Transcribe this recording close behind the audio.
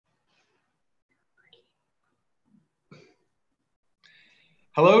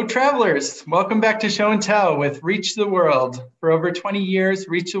Hello, travelers. Welcome back to Show and Tell with Reach the World. For over 20 years,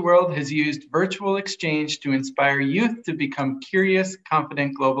 Reach the World has used virtual exchange to inspire youth to become curious,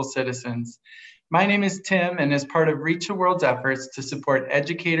 confident global citizens. My name is Tim, and as part of Reach the World's efforts to support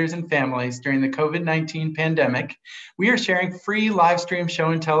educators and families during the COVID-19 pandemic, we are sharing free live stream show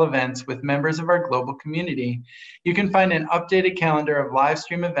and tell events with members of our global community. You can find an updated calendar of live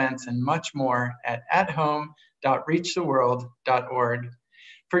stream events and much more at athome.reachtheworld.org.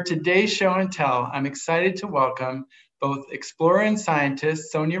 For today's show and tell, I'm excited to welcome both explorer and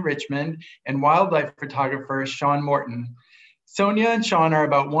scientist Sonya Richmond and wildlife photographer Sean Morton. Sonya and Sean are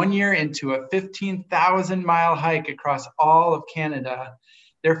about 1 year into a 15,000-mile hike across all of Canada.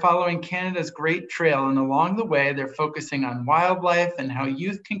 They're following Canada's Great Trail, and along the way, they're focusing on wildlife and how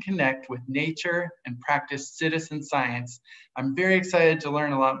youth can connect with nature and practice citizen science. I'm very excited to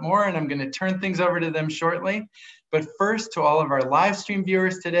learn a lot more, and I'm going to turn things over to them shortly. But first, to all of our live stream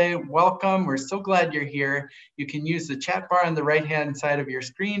viewers today, welcome. We're so glad you're here. You can use the chat bar on the right-hand side of your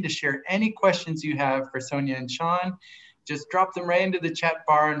screen to share any questions you have for Sonya and Sean. Just drop them right into the chat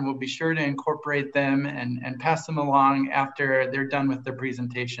bar and we'll be sure to incorporate them and pass them along after they're done with their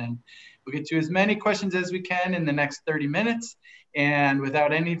presentation. We'll get to as many questions as we can in the next 30 minutes. And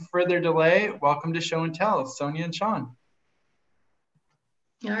without any further delay, welcome to Show and Tell, Sonya and Sean.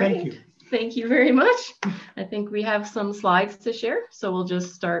 All right. Thank you. Thank you very much. I think we have some slides to share, so we'll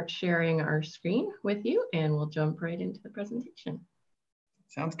just start sharing our screen with you and we'll jump right into the presentation.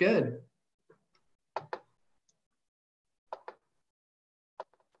 Sounds good.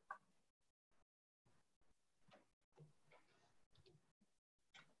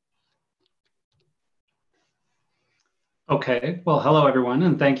 Okay, well, hello everyone,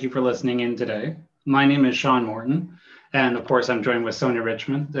 and thank you for listening in today. My name is Sean Morton. And of course, I'm joined with Sonya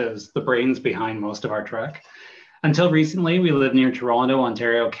Richmond as the brains behind most of our trek. Until recently, we lived near Toronto,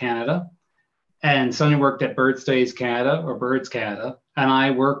 Ontario, Canada. And Sonya worked at Birds Days Canada, or Birds Canada, and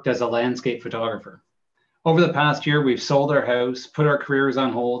I worked as a landscape photographer. Over the past year, we've sold our house, put our careers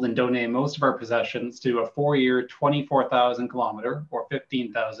on hold, and donated most of our possessions to a 4-year, 24,000 kilometer or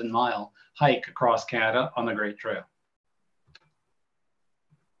 15,000 mile hike across Canada on the Great Trail.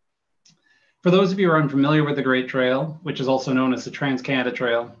 For those of you who are unfamiliar with the Great Trail, which is also known as the Trans-Canada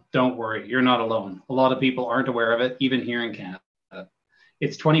Trail, don't worry, you're not alone. A lot of people aren't aware of it, even here in Canada.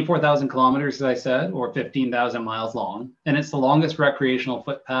 It's 24,000 kilometers, as I said, or 15,000 miles long, and it's the longest recreational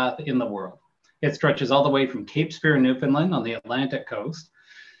footpath in the world. It stretches all the way from Cape Spear, Newfoundland on the Atlantic coast,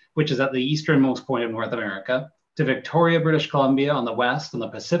 which is at the easternmost point of North America, to Victoria, British Columbia on the west on the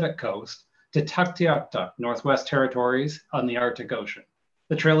Pacific coast, to Tuktoyaktuk, Northwest Territories on the Arctic Ocean.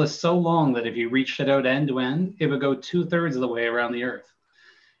 The trail is so long that if you reached it out end to end, it would go 2/3 of the way around the earth.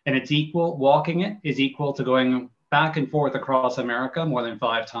 And walking it is equal to going back and forth across America more than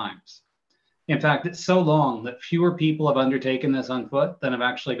 5 times. In fact, it's so long that fewer people have undertaken this on foot than have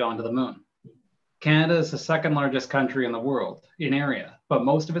actually gone to the moon. Canada is the second largest country in the world in area, but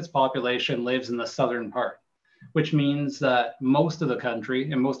most of its population lives in the southern part, which means that most of the country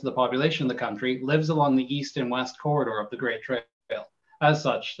and most of the population of the country lives along the east and west corridor of the Great Trail. As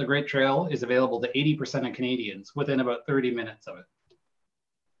such, the Great Trail is available to 80% of Canadians within about 30 minutes of it.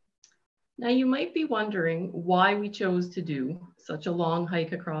 Now you might be wondering why we chose to do such a long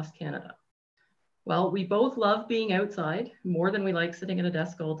hike across Canada. Well, we both love being outside more than we like sitting at a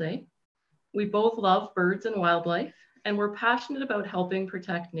desk all day. We both love birds and wildlife, and we're passionate about helping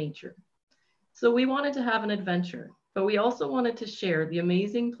protect nature. So we wanted to have an adventure, but we also wanted to share the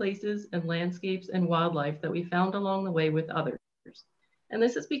amazing places and landscapes and wildlife that we found along the way with others. And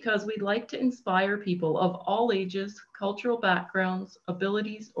this is because we'd like to inspire people of all ages, cultural backgrounds,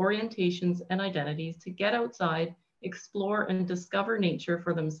 abilities, orientations, and identities to get outside, explore, and discover nature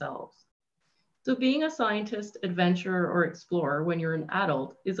for themselves. So being a scientist, adventurer, or explorer when you're an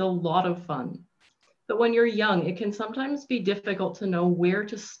adult is a lot of fun. But when you're young, it can sometimes be difficult to know where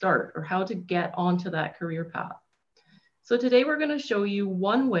to start or how to get onto that career path. So today we're going to show you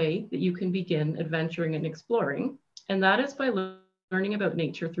one way that you can begin adventuring and exploring, and that is by learning about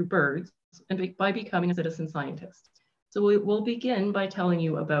nature through birds and by becoming a citizen scientist. So we'll begin by telling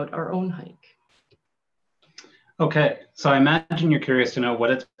you about our own hike. Okay, so I imagine you're curious to know what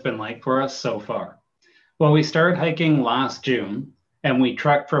it's been like for us so far. Well, we started hiking last June and we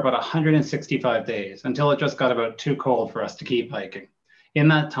trekked for about 165 days until it just got about too cold for us to keep hiking. In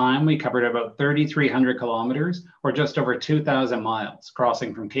that time, we covered about 3,300 kilometers or just over 2,000 miles,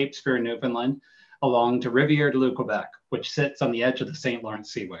 crossing from Cape Spear, Newfoundland, along to Rivière-du-Loup, which sits on the edge of the St.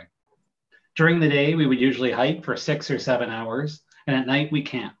 Lawrence Seaway. During the day, we would usually hike for 6 or 7 hours, and at night we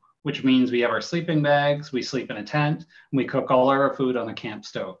camp, which means we have our sleeping bags, we sleep in a tent, and we cook all our food on a camp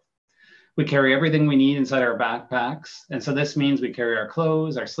stove. We carry everything we need inside our backpacks. And so this means we carry our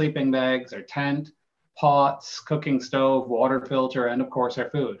clothes, our sleeping bags, our tent, pots, cooking stove, water filter, and of course our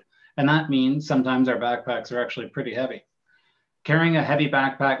food. And that means sometimes our backpacks are actually pretty heavy. Carrying a heavy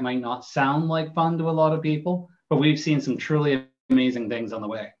backpack might not sound like fun to a lot of people, but we've seen some truly amazing things on the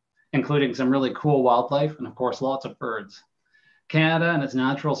way, including some really cool wildlife and of course lots of birds. Canada and its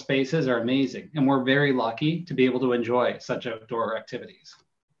natural spaces are amazing, and we're very lucky to be able to enjoy such outdoor activities.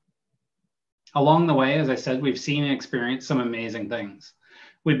 Along the way, as I said, we've seen and experienced some amazing things.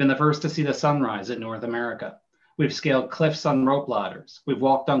 We've been the first to see the sunrise in North America. We've scaled cliffs on rope ladders. We've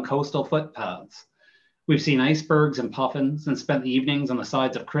walked on coastal footpaths. We've seen icebergs and puffins and spent the evenings on the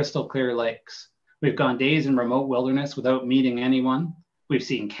sides of crystal clear lakes. We've gone days in remote wilderness without meeting anyone. We've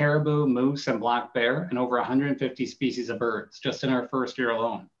seen caribou, moose, and black bear, and over 150 species of birds just in our first year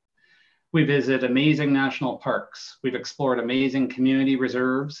alone. We visited amazing national parks. We've explored amazing community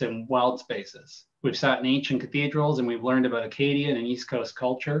reserves and wild spaces. We've sat in ancient cathedrals and we've learned about Acadian and East Coast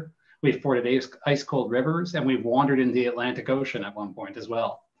culture. We've forded ice-cold rivers and we've wandered in the Atlantic Ocean at one point as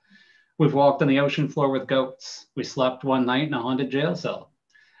well. We've walked on the ocean floor with goats. We slept one night in a haunted jail cell.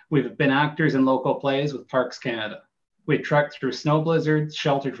 We've been actors in local plays with Parks Canada. We've trekked through snow blizzards,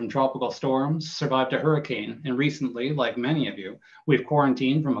 sheltered from tropical storms, survived a hurricane, and recently, like many of you, we've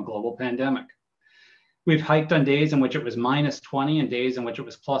quarantined from a global pandemic. We've hiked on days in which it was -20 and days in which it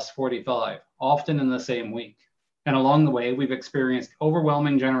was +45, often in the same week. And along the way, we've experienced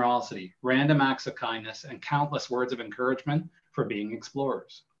overwhelming generosity, random acts of kindness, and countless words of encouragement for being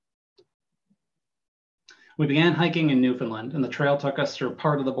explorers. We began hiking in Newfoundland, and the trail took us through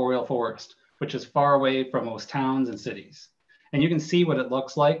part of the boreal forest, which is far away from most towns and cities. And you can see what it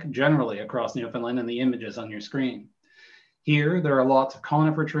looks like generally across Newfoundland in the images on your screen. Here, there are lots of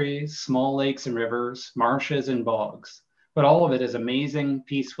conifer trees, small lakes and rivers, marshes and bogs, but all of it is amazing,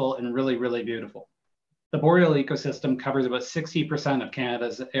 peaceful, and really, really beautiful. The boreal ecosystem covers about 60% of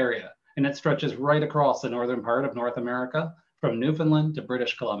Canada's area, and it stretches right across the northern part of North America, from Newfoundland to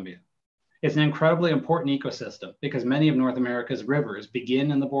British Columbia. It's an incredibly important ecosystem because many of North America's rivers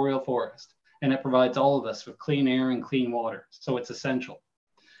begin in the boreal forest, and it provides all of us with clean air and clean water, so it's essential.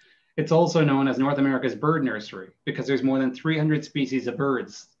 It's also known as North America's bird nursery because there's more than 300 species of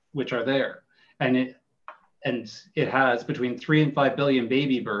birds which are there, and it has between 3 and 5 billion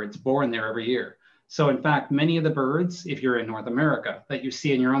baby birds born there every year. So in fact, many of the birds, if you're in North America, that you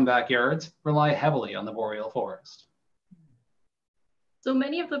see in your own backyards rely heavily on the boreal forest. So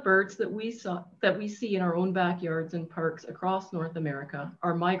many of the birds that we see in our own backyards and parks across North America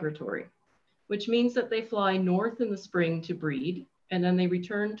are migratory, which means that they fly north in the spring to breed, and then they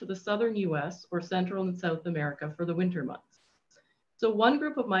return to the southern US or Central and South America for the winter months. So one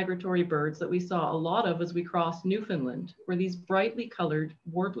group of migratory birds that we saw a lot of as we crossed Newfoundland were these brightly colored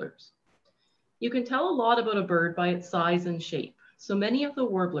warblers. You can tell a lot about a bird by its size and shape. So many of the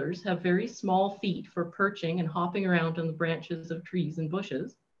warblers have very small feet for perching and hopping around on the branches of trees and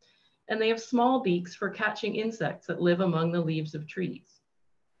bushes, and they have small beaks for catching insects that live among the leaves of trees.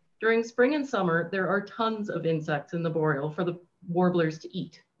 During spring and summer, there are tons of insects in the boreal for the warblers to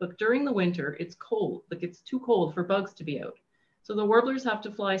eat, but during the winter, it's cold, like it's too cold for bugs to be out. So the warblers have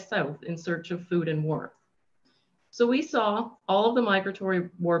to fly south in search of food and warmth. So we saw all of the migratory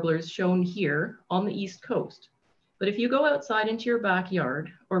warblers shown here on the East Coast. But if you go outside into your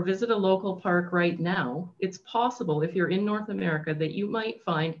backyard or visit a local park right now, it's possible if you're in North America that you might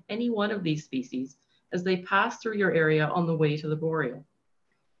find any one of these species as they pass through your area on the way to the boreal.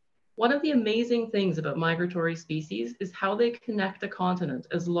 One of the amazing things about migratory species is how they connect a continent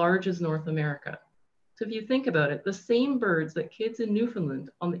as large as North America. So if you think about it, the same birds that kids in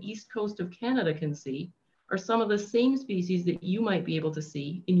Newfoundland on the east coast of Canada can see are some of the same species that you might be able to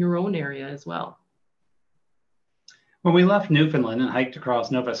see in your own area as well. When we left Newfoundland and hiked across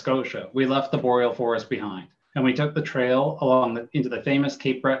Nova Scotia, we left the boreal forest behind, and we took the trail into the famous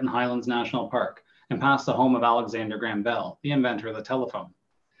Cape Breton Highlands National Park and past the home of Alexander Graham Bell, the inventor of the telephone.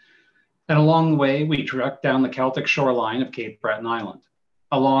 And along the way, we trekked down the Celtic shoreline of Cape Breton Island.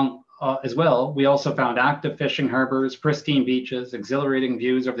 As well, we also found active fishing harbors, pristine beaches, exhilarating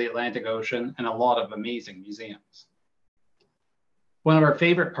views of the Atlantic Ocean, and a lot of amazing museums. One of our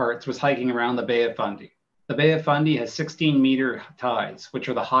favorite parts was hiking around the Bay of Fundy. The Bay of Fundy has 16-meter tides, which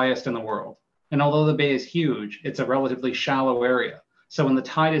are the highest in the world. And although the bay is huge, it's a relatively shallow area. So when the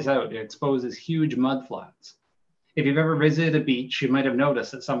tide is out, it exposes huge mud flats. If you've ever visited a beach, you might have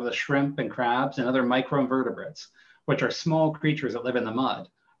noticed that some of the shrimp and crabs and other microinvertebrates, which are small creatures that live in the mud,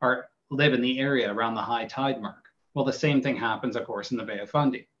 live in the area around the high tide mark. Well, the same thing happens, of course, in the Bay of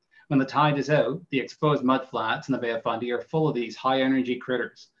Fundy. When the tide is out, the exposed mudflats in the Bay of Fundy are full of these high energy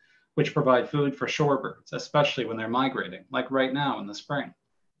critters, which provide food for shorebirds, especially when they're migrating, like right now in the spring.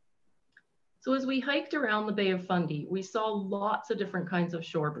 So as we hiked around the Bay of Fundy, we saw lots of different kinds of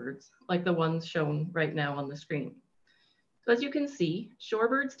shorebirds, like the ones shown right now on the screen. So as you can see,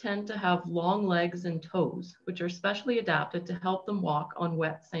 shorebirds tend to have long legs and toes, which are specially adapted to help them walk on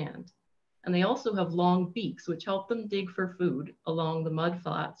wet sand. And they also have long beaks, which help them dig for food along the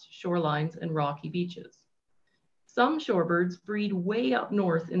mudflats, shorelines, and rocky beaches. Some shorebirds breed way up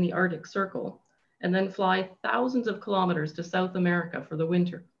north in the Arctic Circle and then fly thousands of kilometers to South America for the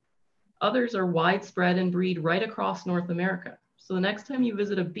winter. Others are widespread and breed right across North America. So the next time you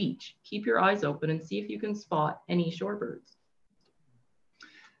visit a beach, keep your eyes open and see if you can spot any shorebirds.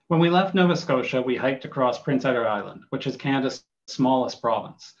 When we left Nova Scotia, we hiked across Prince Edward Island, which is Canada's smallest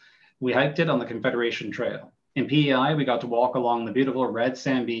province. We hiked it on the Confederation Trail. In PEI, we got to walk along the beautiful red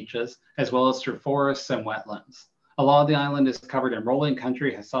sand beaches, as well as through forests and wetlands. A lot of the island is covered in rolling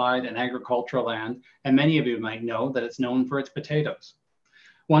countryside and agricultural land, and many of you might know that it's known for its potatoes.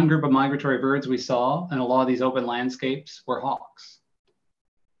 One group of migratory birds we saw in a lot of these open landscapes were hawks.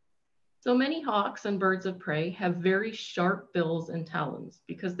 So many hawks and birds of prey have very sharp bills and talons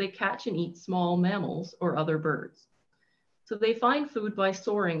because they catch and eat small mammals or other birds. So they find food by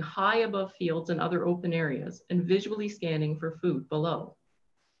soaring high above fields and other open areas and visually scanning for food below.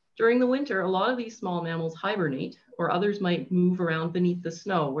 During the winter, a lot of these small mammals hibernate, or others might move around beneath the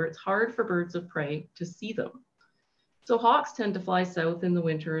snow where it's hard for birds of prey to see them. So hawks tend to fly south in the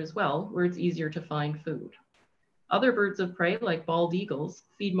winter as well, where it's easier to find food. Other birds of prey, like bald eagles,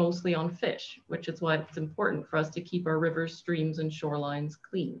 feed mostly on fish, which is why it's important for us to keep our rivers, streams, and shorelines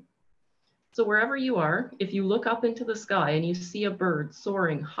clean. So wherever you are, if you look up into the sky and you see a bird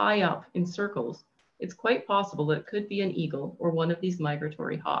soaring high up in circles, it's quite possible that it could be an eagle or one of these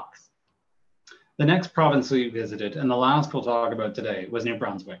migratory hawks. The next province we visited, and the last we'll talk about today, was New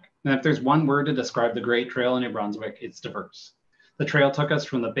Brunswick. And if there's one word to describe the Great Trail in New Brunswick, it's diverse. The trail took us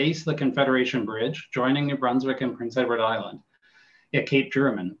from the base of the Confederation Bridge, joining New Brunswick and Prince Edward Island, at Cape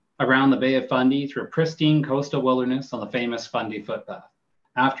Drummond, around the Bay of Fundy through pristine coastal wilderness on the famous Fundy footpath.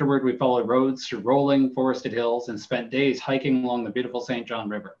 Afterward, we followed roads through rolling forested hills and spent days hiking along the beautiful St. John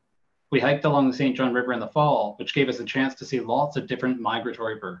River. We hiked along the St. John River in the fall, which gave us a chance to see lots of different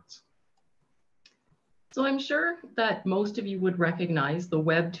migratory birds. So I'm sure that most of you would recognize the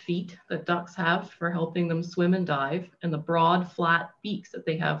webbed feet that ducks have for helping them swim and dive, and the broad, flat beaks that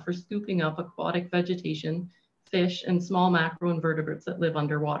they have for scooping up aquatic vegetation, fish, and small macroinvertebrates that live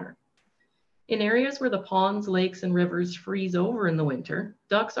underwater. In areas where the ponds, lakes, and rivers freeze over in the winter,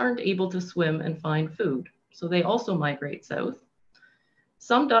 ducks aren't able to swim and find food, so they also migrate south.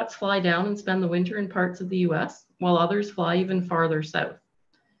 Some ducks fly down and spend the winter in parts of the US, while others fly even farther south.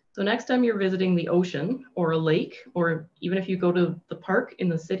 So next time you're visiting the ocean or a lake, or even if you go to the park in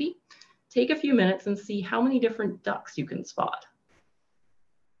the city, take a few minutes and see how many different ducks you can spot.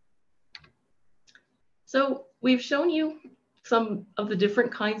 So we've shown you some of the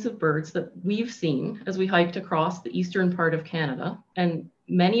different kinds of birds that we've seen as we hiked across the eastern part of Canada, and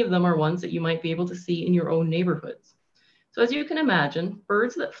many of them are ones that you might be able to see in your own neighborhoods. So as you can imagine,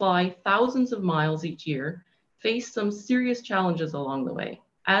 birds that fly thousands of miles each year face some serious challenges along the way,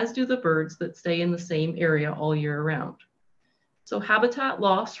 as do the birds that stay in the same area all year round. So habitat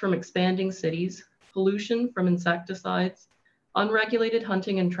loss from expanding cities, pollution from insecticides, unregulated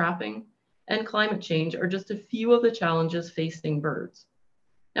hunting and trapping, and climate change are just a few of the challenges facing birds.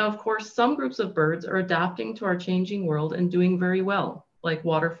 Now, of course, some groups of birds are adapting to our changing world and doing very well, like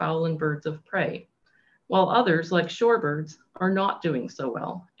waterfowl and birds of prey, while others, like shorebirds, are not doing so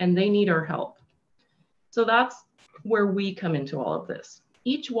well, and they need our help. So that's where we come into all of this.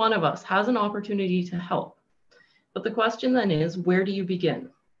 Each one of us has an opportunity to help. But the question then is, where do you begin?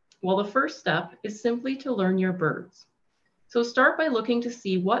 Well, the first step is simply to learn your birds. So start by looking to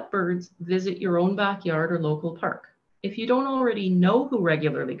see what birds visit your own backyard or local park. If you don't already know who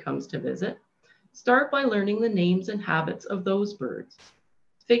regularly comes to visit, start by learning the names and habits of those birds.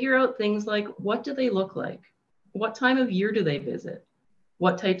 Figure out things like, what do they look like? What time of year do they visit?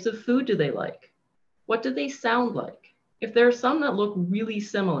 What types of food do they like? What do they sound like? If there are some that look really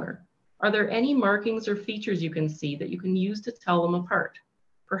similar, are there any markings or features you can see that you can use to tell them apart?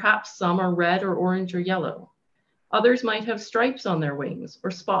 Perhaps some are red or orange or yellow. Others might have stripes on their wings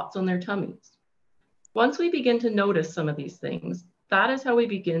or spots on their tummies. Once we begin to notice some of these things, that is how we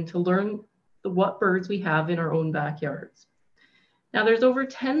begin to learn what birds we have in our own backyards. Now there's over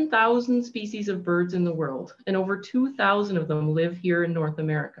 10,000 species of birds in the world, and over 2,000 of them live here in North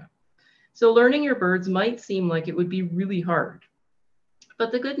America. So learning your birds might seem like it would be really hard,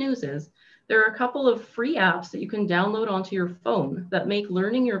 But the good news is there are a couple of free apps that you can download onto your phone that make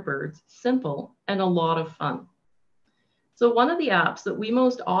learning your birds simple and a lot of fun. So one of the apps that we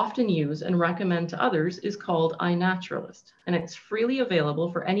most often use and recommend to others is called iNaturalist, and it's freely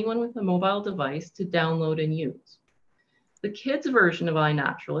available for anyone with a mobile device to download and use. The kids version of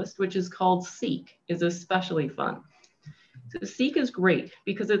iNaturalist, which is called Seek, is especially fun. So Seek is great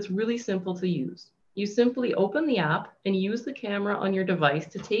because it's really simple to use. You simply open the app and use the camera on your device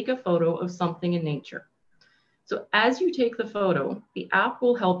to take a photo of something in nature. So as you take the photo, the app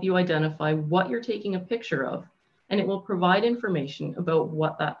will help you identify what you're taking a picture of, and it will provide information about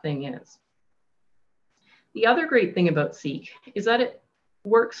what that thing is. The other great thing about Seek is that it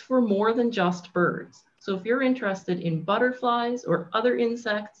works for more than just birds. So if you're interested in butterflies or other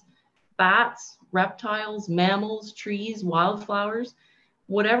insects, bats, reptiles, mammals, trees, wildflowers,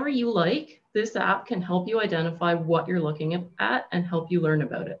 whatever you like, this app can help you identify what you're looking at and help you learn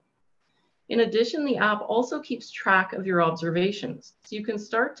about it. In addition, the app also keeps track of your observations, so you can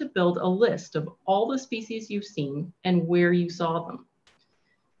start to build a list of all the species you've seen and where you saw them.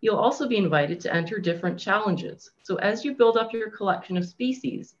 You'll also be invited to enter different challenges. So as you build up your collection of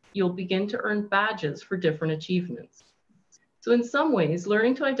species, you'll begin to earn badges for different achievements. So in some ways,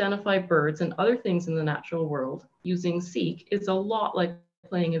 learning to identify birds and other things in the natural world using Seek is a lot like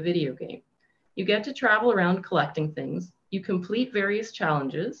playing a video game. You get to travel around collecting things, you complete various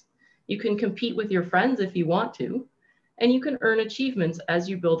challenges, you can compete with your friends if you want to, and you can earn achievements as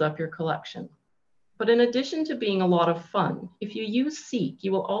you build up your collection. But in addition to being a lot of fun, if you use Seek,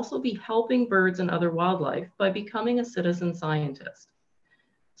 you will also be helping birds and other wildlife by becoming a citizen scientist.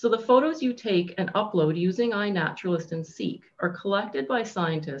 So the photos you take and upload using iNaturalist and Seek are collected by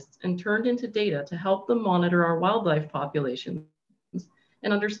scientists and turned into data to help them monitor our wildlife populations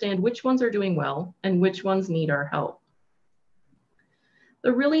and understand which ones are doing well and which ones need our help.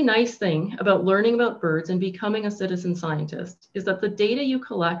 The really nice thing about learning about birds and becoming a citizen scientist is that the data you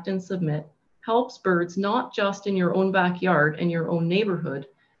collect and submit helps birds not just in your own backyard and your own neighborhood,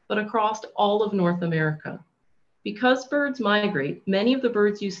 but across all of North America. Because birds migrate, many of the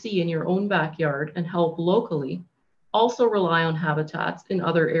birds you see in your own backyard and help locally also rely on habitats in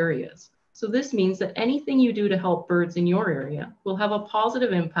other areas. So this means that anything you do to help birds in your area will have a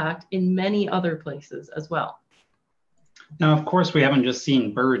positive impact in many other places as well. Now, of course, we haven't just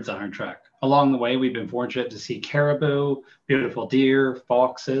seen birds on our trek. Along the way, we've been fortunate to see caribou, beautiful deer,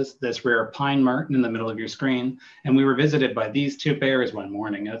 foxes, this rare pine marten in the middle of your screen, and we were visited by these two bears one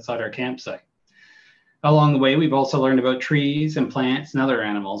morning outside our campsite. Along the way, we've also learned about trees and plants and other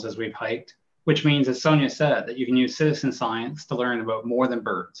animals as we've hiked, which means, as Sonya said, that you can use citizen science to learn about more than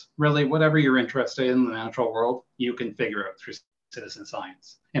birds. Really, whatever you're interested in the natural world, you can figure out through citizen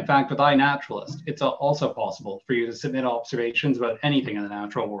science. In fact, with iNaturalist, it's also possible for you to submit observations about anything in the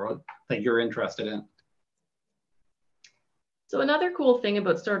natural world that you're interested in. So another cool thing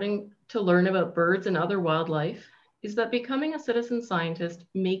about starting to learn about birds and other wildlife is that becoming a citizen scientist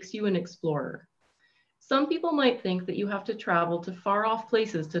makes you an explorer. Some people might think that you have to travel to far off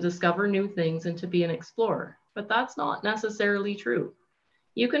places to discover new things and to be an explorer, but that's not necessarily true.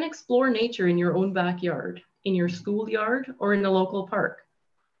 You can explore nature in your own backyard, in your schoolyard, or in a local park.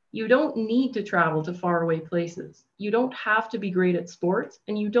 You don't need to travel to faraway places. You don't have to be great at sports,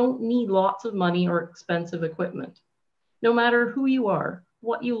 and you don't need lots of money or expensive equipment. No matter who you are,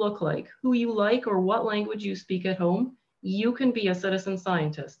 what you look like, who you like, or what language you speak at home, you can be a citizen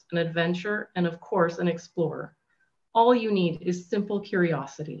scientist, an adventurer, and of course, an explorer. All you need is simple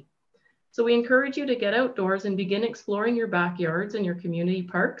curiosity. So we encourage you to get outdoors and begin exploring your backyards and your community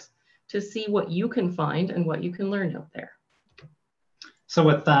parks to see what you can find and what you can learn out there. So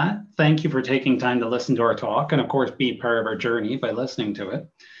with that, thank you for taking time to listen to our talk and of course be part of our journey by listening to it.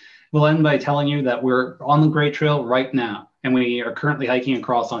 We'll end by telling you that we're on the Great Trail right now, and we are currently hiking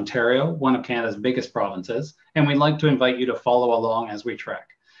across Ontario, one of Canada's biggest provinces, and we'd like to invite you to follow along as we trek.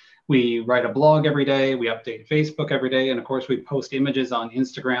 We write a blog every day, we update Facebook every day, and of course we post images on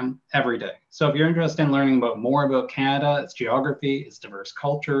Instagram every day. So if you're interested in learning more about Canada, its geography, its diverse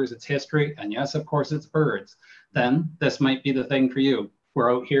cultures, its history, and yes, of course, its birds, then this might be the thing for you.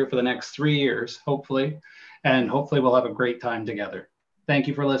 We're out here for the next 3 years, hopefully, and hopefully we'll have a great time together. Thank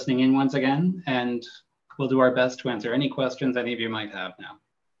you for listening in once again, and we'll do our best to answer any questions any of you might have now.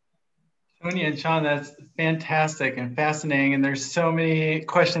 Sonya and Sean, that's fantastic and fascinating. And there's so many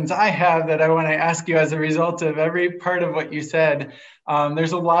questions I have that I want to ask you as a result of every part of what you said.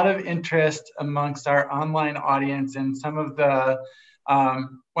 There's a lot of interest amongst our online audience and some of the,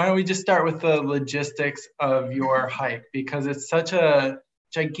 why don't we just start with the logistics of your hike, because it's such a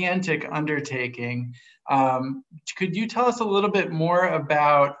gigantic undertaking. Could you tell us a little bit more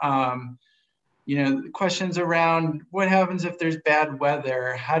about questions around what happens if there's bad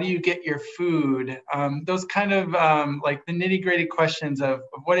weather? How do you get your food? Those kind of like the nitty-gritty questions of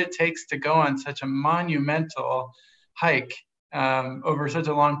what it takes to go on such a monumental hike over such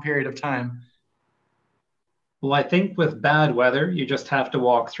a long period of time. Well, I think with bad weather, you just have to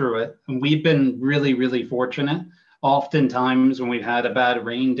walk through it. And we've been really, really fortunate. Oftentimes when we've had a bad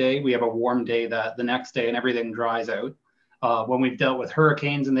rain day, we have a warm day that the next day and everything dries out. When we've dealt with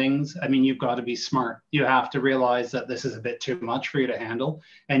hurricanes and things, I mean, you've got to be smart. You have to realize that this is a bit too much for you to handle,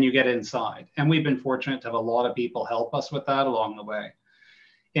 and you get inside. And we've been fortunate to have a lot of people help us with that along the way.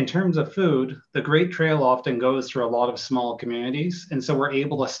 In terms of food, the Great Trail often goes through a lot of small communities. And so we're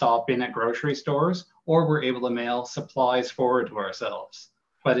able to stop in at grocery stores, or we're able to mail supplies forward to ourselves.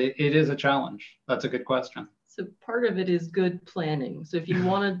 But it is a challenge. That's a good question. So part of it is good planning. So if you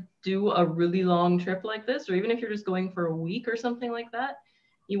want to do a really long trip like this, or even if you're just going for a week or something like that,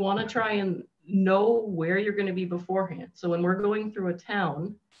 you want to try and know where you're going to be beforehand. So when we're going through a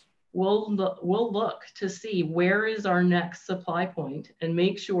town, we'll look to see where is our next supply point and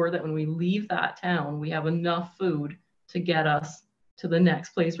make sure that when we leave that town, we have enough food to get us to the next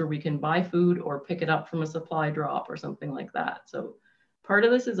place where we can buy food or pick it up from a supply drop or something like that. So part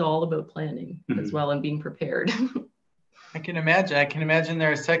of this is all about planning as well and being prepared. I can imagine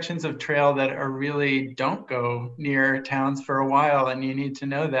there are sections of trail that are really don't go near towns for a while, and you need to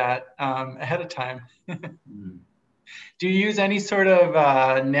know that ahead of time. Do you use any sort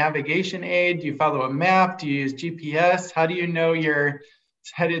of navigation aid? Do you follow a map? Do you use GPS? How do you know you're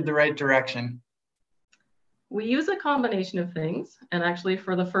headed the right direction? We use a combination of things. And actually,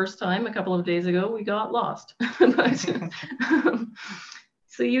 for the first time a couple of days ago, we got lost.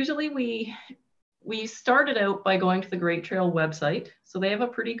 So usually we started out by going to the Great Trail website. So they have a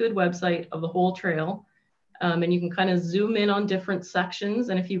pretty good website of the whole trail. And you can kind of zoom in on different sections.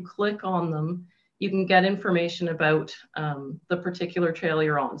 And if you click on them, you can get information about the particular trail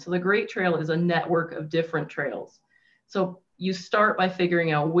you're on. So the Great Trail is a network of different trails. So you start by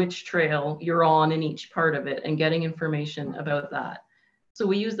figuring out which trail you're on in each part of it and getting information about that. So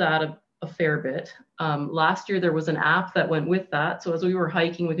we use that a fair bit. Last year, there was an app that went with that. So as we were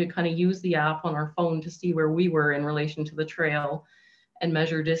hiking, we could kind of use the app on our phone to see where we were in relation to the trail and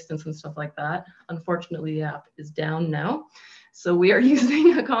measure distance and stuff like that. Unfortunately, the app is down now. So we are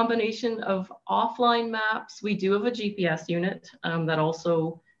using a combination of offline maps. We do have a GPS unit that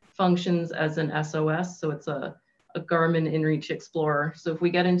also functions as an SOS. So it's a Garmin InReach Explorer. So if we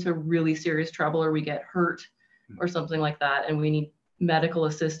get into really serious trouble or we get hurt or something like that, and we need medical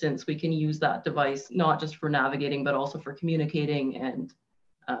assistance, we can use that device, not just for navigating, but also for communicating and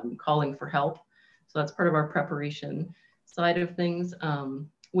calling for help. So that's part of our preparation side of things.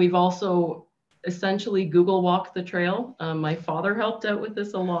 We've also essentially Google walked the trail. My father helped out with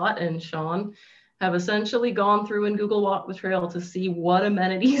this a lot, and Sean have essentially gone through and Google walked the trail to see what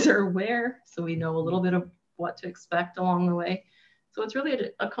amenities are where, so we know a little bit of what to expect along the way. So it's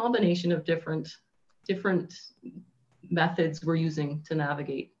really a combination of different methods we're using to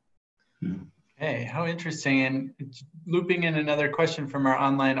navigate. Okay, how interesting. And looping in another question from our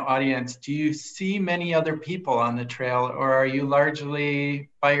online audience, do you see many other people on the trail, or are you largely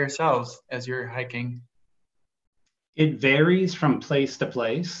by yourselves as you're hiking? It varies from place to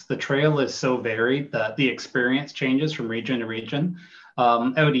place. The trail is so varied that the experience changes from region to region.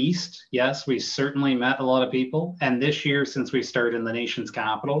 Out east, yes, we certainly met a lot of people. And this year, since we started in the nation's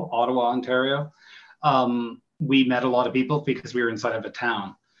capital, Ottawa, Ontario, we met a lot of people because we were inside of a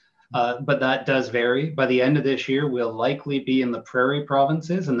town. But that does vary. By the end of this year, we'll likely be in the prairie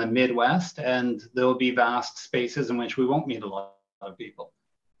provinces in the Midwest, and there'll be vast spaces in which we won't meet a lot of people.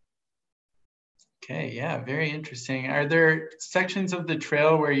 Okay, yeah, very interesting. Are there sections of the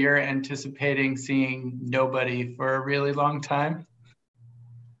trail where you're anticipating seeing nobody for a really long time?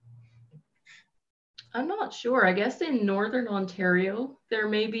 I'm not sure. I guess in Northern Ontario, there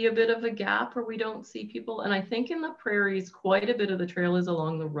may be a bit of a gap where we don't see people. And I think in the prairies, quite a bit of the trail is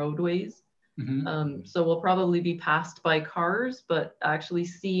along the roadways. So we'll probably be passed by cars, but actually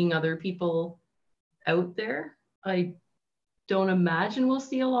seeing other people out there, I don't imagine we'll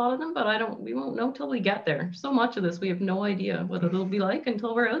see a lot of them, but we won't know till we get there. So much of this, we have no idea what it'll be like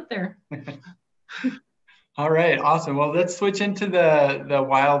until we're out there. All right, awesome. Well, let's switch into the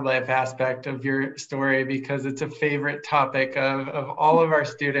wildlife aspect of your story, because it's a favorite topic of all of our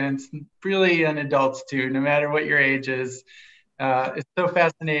students, really, and adults too, no matter what your age is. it's so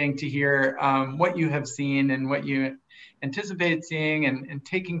fascinating to hear what you have seen and what you anticipate seeing, and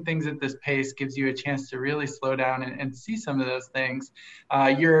taking things at this pace gives you a chance to really slow down and see some of those things.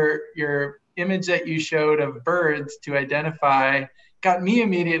 Your image that you showed of birds to identify got me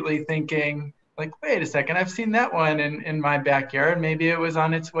immediately thinking, like, wait a second, I've seen that one in my backyard. Maybe it was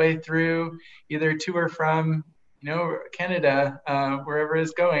on its way through either to or from, Canada, wherever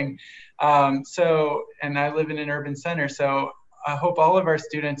it's going. And I live in an urban center, so I hope all of our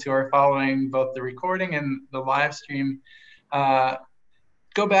students who are following both the recording and the live stream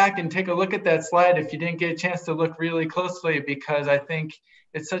go back and take a look at that slide if you didn't get a chance to look really closely, because I think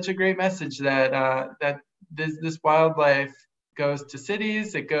it's such a great message that this wildlife goes to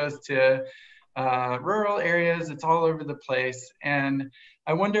cities, it goes to rural areas, it's all over the place. And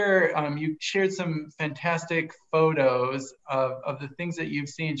I wonder, you shared some fantastic photos of the things that you've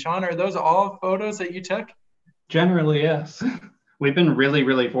seen. Sean, are those all photos that you took? Generally, yes. We've been really,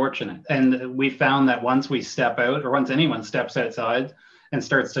 really fortunate. And we found that once we step out, or once anyone steps outside and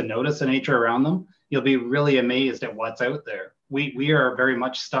starts to notice the nature around them, you'll be really amazed at what's out there. We are very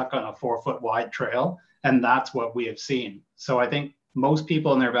much stuck on a 4-foot wide trail, and that's what we have seen. So I think most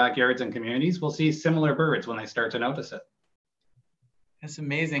people in their backyards and communities will see similar birds when they start to notice it. That's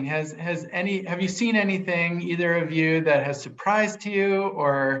amazing. Have you seen anything, either of you, that has surprised you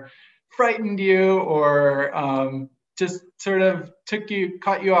or frightened you, or just sort of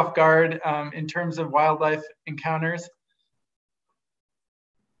caught you off guard in terms of wildlife encounters?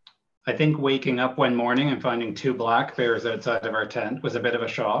 I think waking up one morning and finding 2 black bears outside of our tent was a bit of a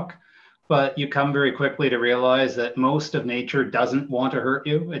shock, but you come very quickly to realize that most of nature doesn't want to hurt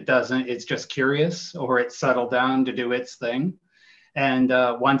you. It's just curious, or it's settled down to do its thing. And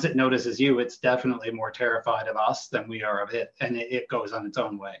once it notices you, it's definitely more terrified of us than we are of it, and it goes on its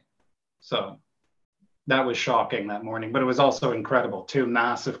own way. So that was shocking that morning, but it was also incredible. 2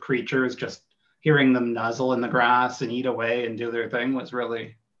 massive creatures, just hearing them nuzzle in the grass and eat away and do their thing was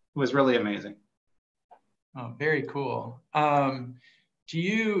really amazing. Oh, very cool.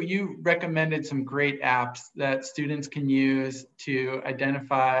 You recommended some great apps that students can use to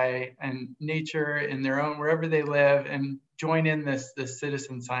identify nature in their own, wherever they live, and join in this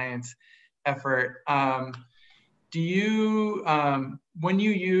citizen science effort. When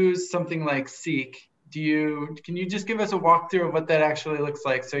you use something like Seek, can you just give us a walkthrough of what that actually looks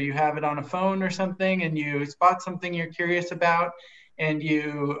like? So you have it on a phone or something, and you spot something you're curious about, and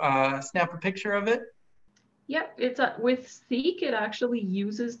you snap a picture of it? Yep, with Seek, it actually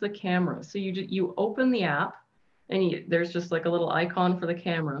uses the camera. So you open the app, and there's just like a little icon for the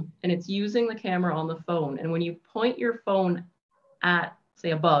camera, and it's using the camera on the phone. And when you point your phone at,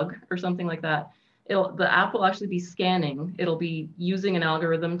 say, a bug or something like that, the app will actually be scanning. It'll be using an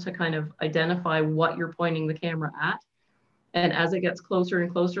algorithm to kind of identify what you're pointing the camera at. And as it gets closer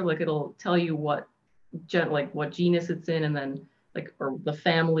and closer, like, it'll tell you what genus it's in, and then or the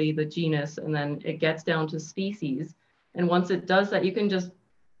family, the genus, and then it gets down to species. And once it does that, you can just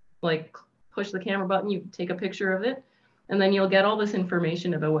push the camera button, you take a picture of it, and then you'll get all this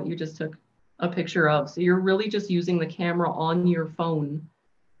information about what you just took a picture of. So you're really just using the camera on your phone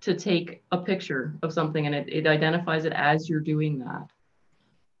to take a picture of something, and it identifies it as you're doing that.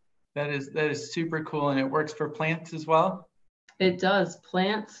 That is super cool, and it works for plants as well? It does.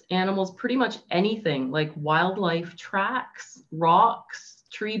 Plants, animals, pretty much anything, like wildlife tracks, rocks,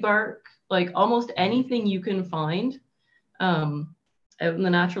 tree bark, like almost anything you can find out in the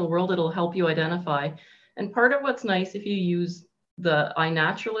natural world, it'll help you identify. And part of what's nice if you use the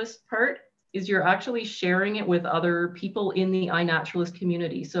iNaturalist part is you're actually sharing it with other people in the iNaturalist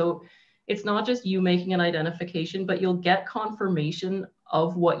community. So it's not just you making an identification, but you'll get confirmation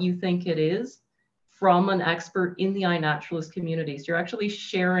of what you think it is from an expert in the iNaturalist community. So you're actually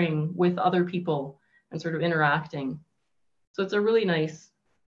sharing with other people and sort of interacting. So it's a really nice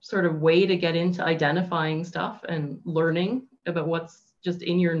sort of way to get into identifying stuff and learning about what's just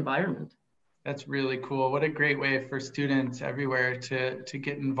in your environment. That's really cool. What a great way for students everywhere to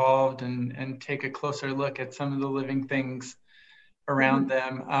get involved and take a closer look at some of the living things around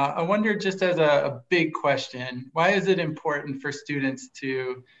them. I wonder, just as a big question, why is it important for students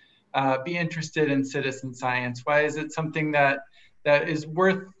to be interested in citizen science? Why is it something that is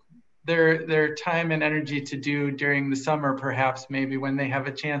worth their time and energy to do during the summer, perhaps, maybe when they have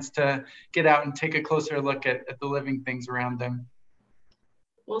a chance to get out and take a closer look at the living things around them?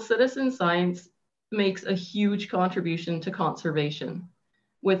 Well, citizen science makes a huge contribution to conservation.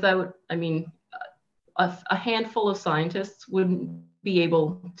 Without, a handful of scientists wouldn't be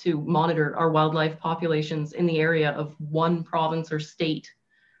able to monitor our wildlife populations in the area of one province or state,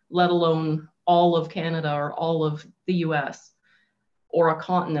 let alone all of Canada or all of the US. or a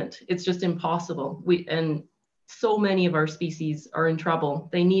continent. It's just impossible. And so many of our species are in trouble.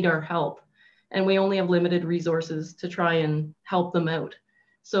 They need our help, and we only have limited resources to try and help them out.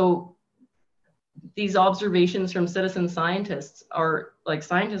 So these observations from citizen scientists are like,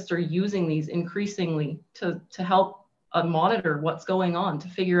 scientists are using these increasingly to help monitor what's going on, to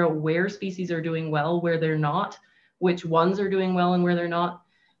figure out where species are doing well, where they're not, which ones are doing well and where they're not.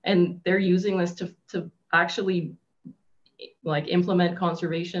 And they're using this to actually like implement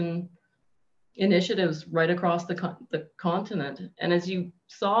conservation initiatives right across the continent. And as you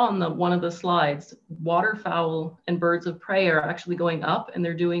saw on one of the slides, waterfowl and birds of prey are actually going up, and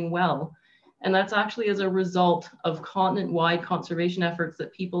they're doing well. And that's actually as a result of continent-wide conservation efforts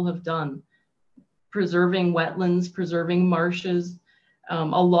that people have done, preserving wetlands, preserving marshes. A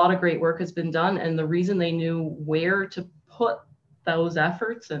lot of great work has been done, and the reason they knew where to put those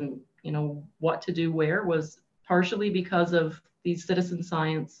efforts and what to do where was partially because of these citizen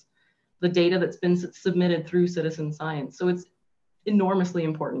science, the data that's been submitted through citizen science. So it's enormously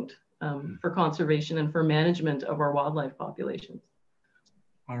important for conservation and for management of our wildlife populations.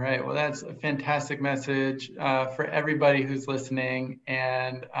 All right, well, that's a fantastic message for everybody who's listening.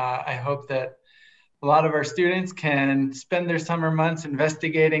 And I hope that a lot of our students can spend their summer months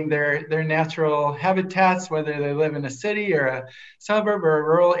investigating their natural habitats, whether they live in a city or a suburb or a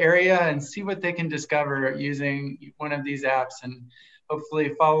rural area, and see what they can discover using one of these apps, and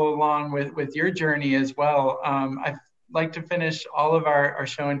hopefully follow along with your journey as well. I'd like to finish all of our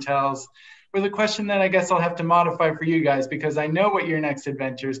show and tells with a question that I guess I'll have to modify for you guys, because I know what your next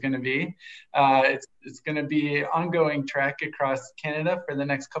adventure is going to be. It's going to be an ongoing trek across Canada for the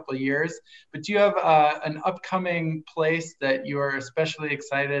next couple of years. But do you have an upcoming place that you are especially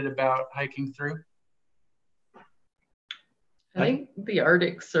excited about hiking through? I think the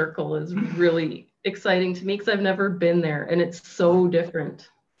Arctic Circle is really exciting to me because I've never been there, and it's so different.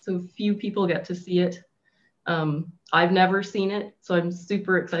 So few people get to see it. I've never seen it, so I'm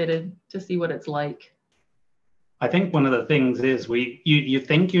super excited to see what it's like. I think one of the things is you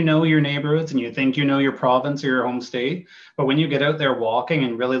think you know your neighborhoods and you think you know your province or your home state, but when you get out there walking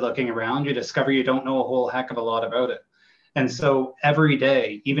and really looking around, you discover you don't know a whole heck of a lot about it. And so every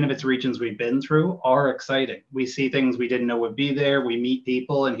day, even if it's regions we've been through, are exciting. We see things we didn't know would be there. We meet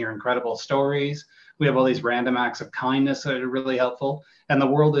people and hear incredible stories. We have all these random acts of kindness that are really helpful. And the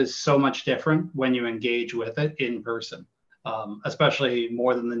world is so much different when you engage with it in person, especially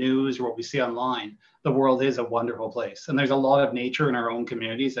more than the news or what we see online. The world is a wonderful place. And there's a lot of nature in our own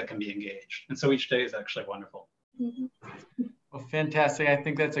communities that can be engaged. And so each day is actually wonderful. Mm-hmm. Well, fantastic. I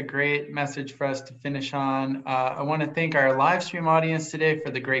think that's a great message for us to finish on. I want to thank our live stream audience today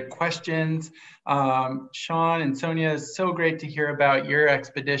for the great questions. Sean and Sonya, it's so great to hear about your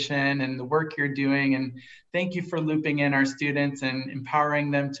expedition and the work you're doing. And thank you for looping in our students and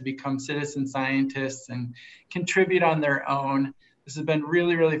empowering them to become citizen scientists and contribute on their own. This has been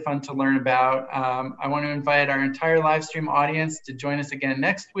really, really fun to learn about. I want to invite our entire live stream audience to join us again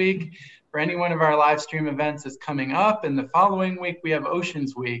next week for any one of our live stream events that's coming up. And the following week, we have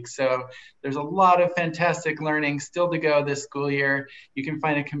Oceans Week. So there's a lot of fantastic learning still to go this school year. You can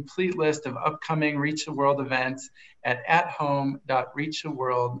find a complete list of upcoming Reach the World events at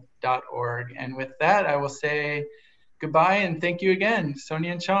athome.reachtheworld.org. And with that, I will say goodbye and thank you again,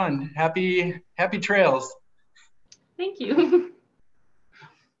 Sonya and Sean. Happy trails. Thank you.